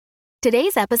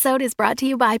Today's episode is brought to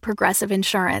you by Progressive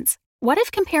Insurance. What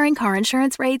if comparing car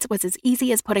insurance rates was as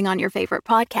easy as putting on your favorite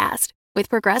podcast? With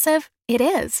Progressive, it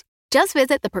is. Just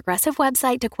visit the Progressive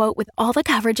website to quote with all the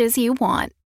coverages you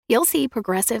want. You'll see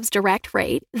Progressive's direct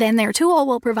rate, then their tool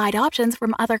will provide options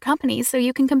from other companies so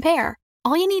you can compare.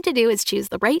 All you need to do is choose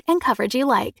the rate and coverage you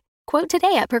like. Quote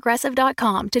today at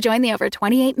Progressive.com to join the over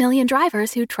 28 million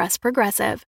drivers who trust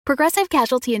Progressive. Progressive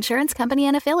Casualty Insurance Company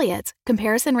and Affiliates.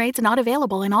 Comparison rates not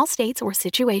available in all states or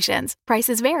situations.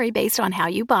 Prices vary based on how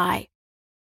you buy.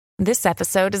 This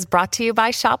episode is brought to you by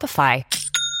Shopify.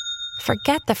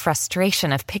 Forget the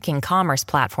frustration of picking commerce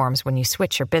platforms when you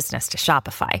switch your business to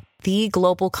Shopify, the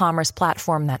global commerce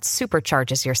platform that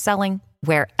supercharges your selling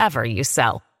wherever you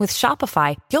sell. With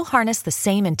Shopify, you'll harness the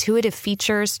same intuitive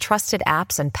features, trusted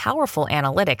apps, and powerful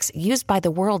analytics used by the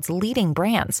world's leading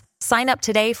brands. Sign up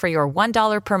today for your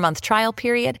 $1 per month trial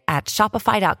period at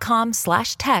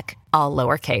shopify.com/tech, all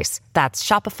lowercase. That's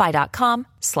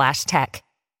shopify.com/tech.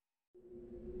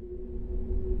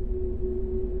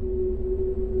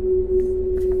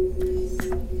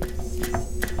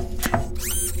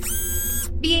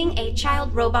 Being a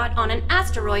child robot on an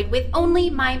asteroid with only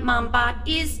my mombot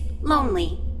is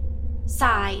lonely.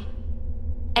 Sigh.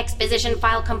 Exposition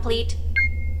file complete.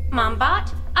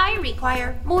 Mombot, I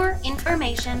require more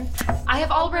information. I have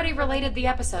already related the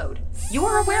episode. You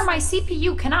are aware my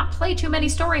CPU cannot play too many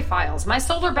story files. My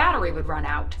solar battery would run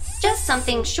out. Just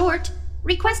something short.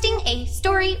 Requesting a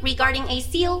story regarding a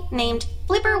seal named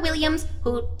Flipper Williams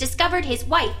who discovered his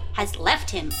wife has left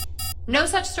him. No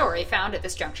such story found at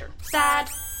this juncture. Sad.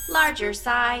 Larger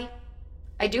sigh.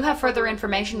 I do have further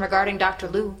information regarding Dr.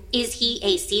 Liu. Is he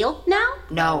a seal now?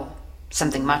 No.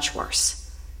 Something much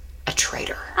worse. A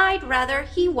traitor. I'd rather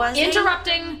he was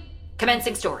Interrupting.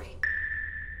 Commencing story.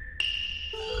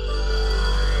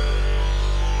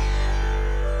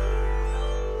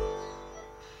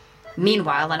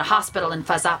 Meanwhile, in a hospital in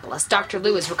Phasopolis, Dr.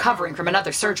 Liu is recovering from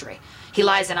another surgery. He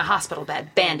lies in a hospital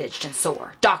bed, bandaged and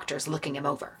sore. Doctors looking him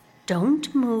over.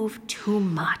 Don't move too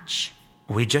much.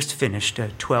 We just finished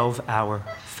a 12-hour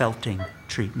felting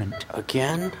treatment.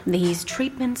 Again? These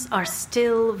treatments are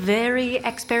still very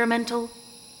experimental.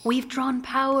 We've drawn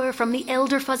power from the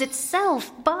Elder Fuzz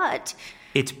itself, but...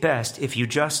 It's best if you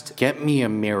just... Get me a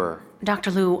mirror.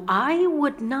 Dr. Liu, I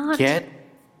would not... Get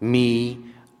me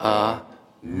a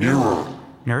mirror.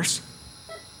 Nurse?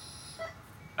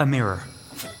 A mirror.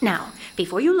 Now,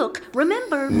 before you look,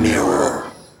 remember...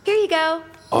 Mirror. Here you go.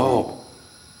 Oh.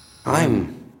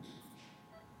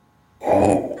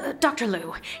 Dr.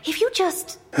 Liu, if you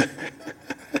just...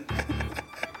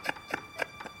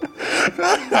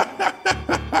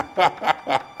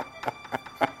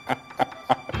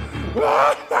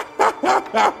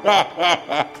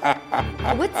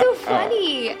 What's so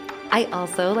funny? I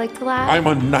also like to laugh. I'm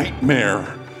a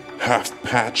nightmare.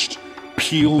 Half-patched,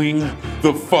 peeling,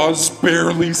 the fuzz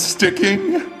barely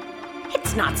sticking.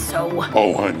 It's not so.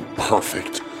 Oh, I'm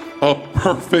perfect. A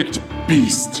perfect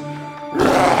beast.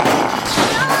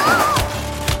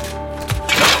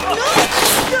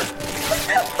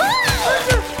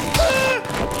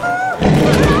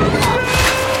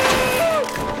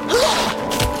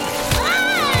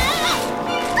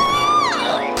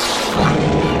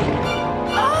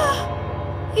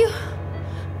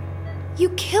 You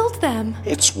killed them.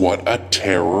 It's what a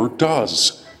terror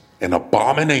does. An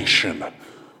abomination.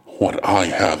 What I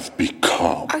have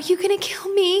become. Are you gonna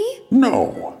kill me?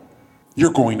 No.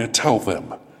 You're going to tell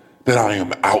them that I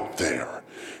am out there.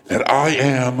 That I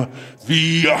am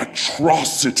the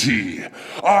atrocity.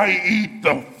 I eat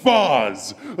the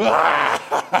fuzz.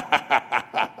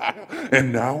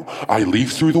 And now I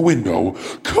leave through the window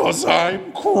 'cause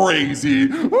I'm crazy.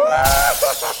 The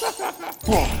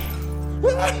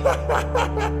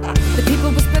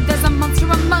people whisper there's a monster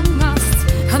among us.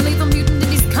 A lethal mutant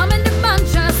and he's coming to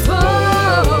munch us.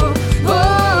 Whoa,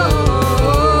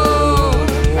 whoa,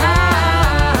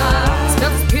 ah.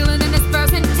 Stuff's peeling and his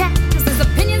fur's intact. 'Cause his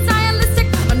opinion's nihilistic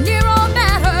or near all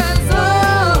matters.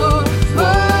 Oh,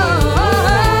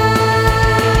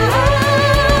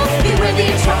 Beware the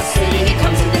atrocity, it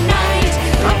comes in the night.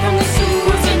 Come from the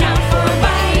sewers and out for a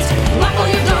bite. Lock all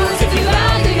your doors if you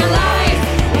value your life.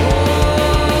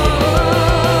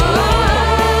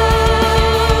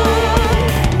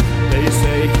 They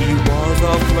say he was a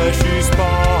fleshy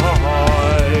spy.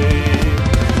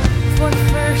 for the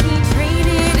fur he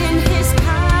traded in his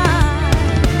kind.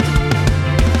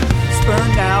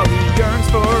 Spurned now he yearns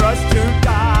for us to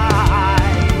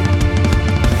die.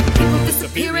 People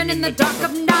disappearing in the dark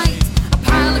of night. A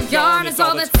pile of yarn is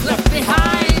all that's left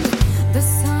behind. The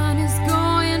sun is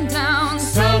going down.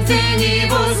 Something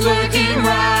evil's lurking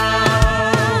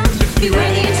round.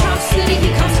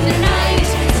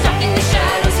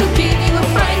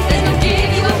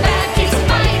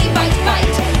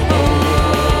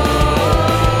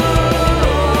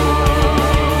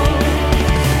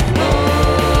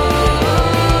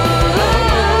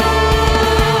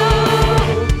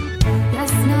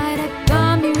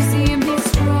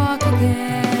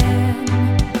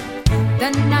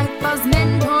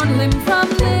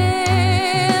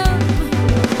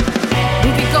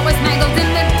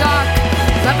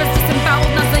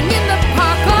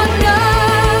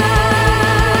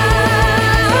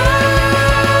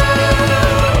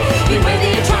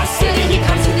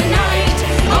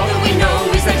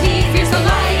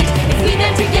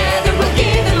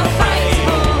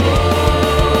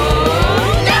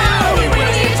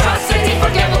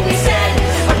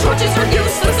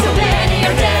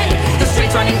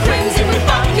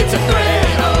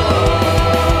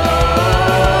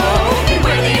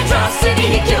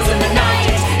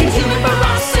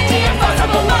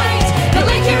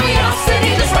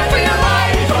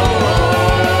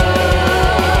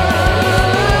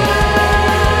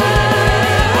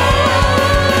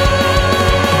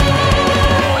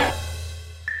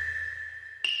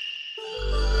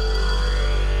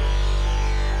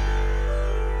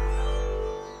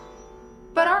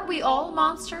 all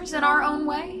monsters in our own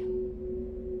way?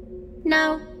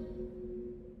 No.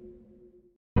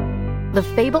 The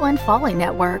Fable and Folly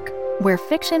Network, where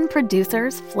fiction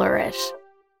producers flourish.